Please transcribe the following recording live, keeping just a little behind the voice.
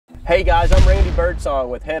Hey guys, I'm Randy Birdsong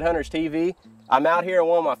with Headhunters TV. I'm out here on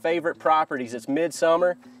one of my favorite properties. It's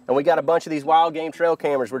midsummer, and we got a bunch of these wild game trail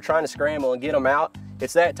cameras. We're trying to scramble and get them out.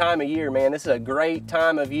 It's that time of year, man. This is a great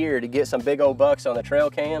time of year to get some big old bucks on the trail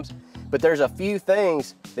cams. But there's a few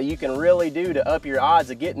things that you can really do to up your odds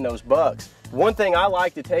of getting those bucks. One thing I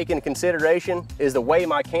like to take into consideration is the way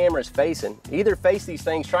my camera is facing. Either face these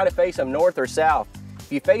things, try to face them north or south.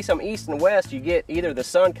 If you face them east and west, you get either the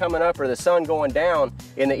sun coming up or the sun going down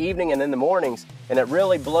in the evening and in the mornings, and it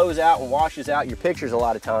really blows out and washes out your pictures a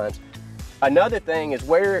lot of times. Another thing is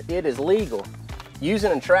where it is legal, use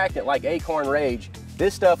an attractant like Acorn Rage.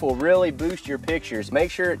 This stuff will really boost your pictures.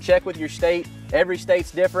 Make sure to check with your state. Every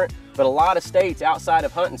state's different, but a lot of states outside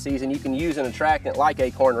of hunting season, you can use an attractant like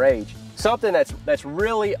Acorn Rage. Something that's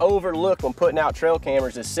really overlooked when putting out trail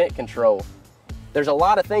cameras is scent control. There's a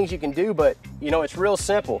lot of things you can do, but you know, it's real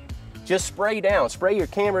simple. Just spray down, spray your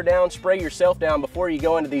camera down, spray yourself down before you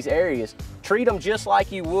go into these areas. Treat them just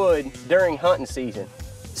like you would during hunting season.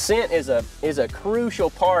 Scent is a crucial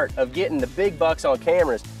part of getting the big bucks on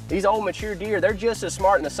cameras. These old mature deer, they're just as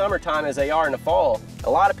smart in the summertime as they are in the fall. A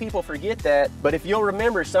lot of people forget that, but if you'll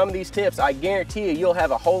remember some of these tips, I guarantee you, you'll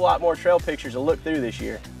have a whole lot more trail pictures to look through this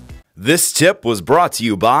year. This tip was brought to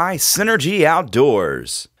you by Synergy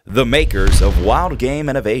Outdoors, the makers of Wild Game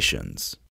Innovations.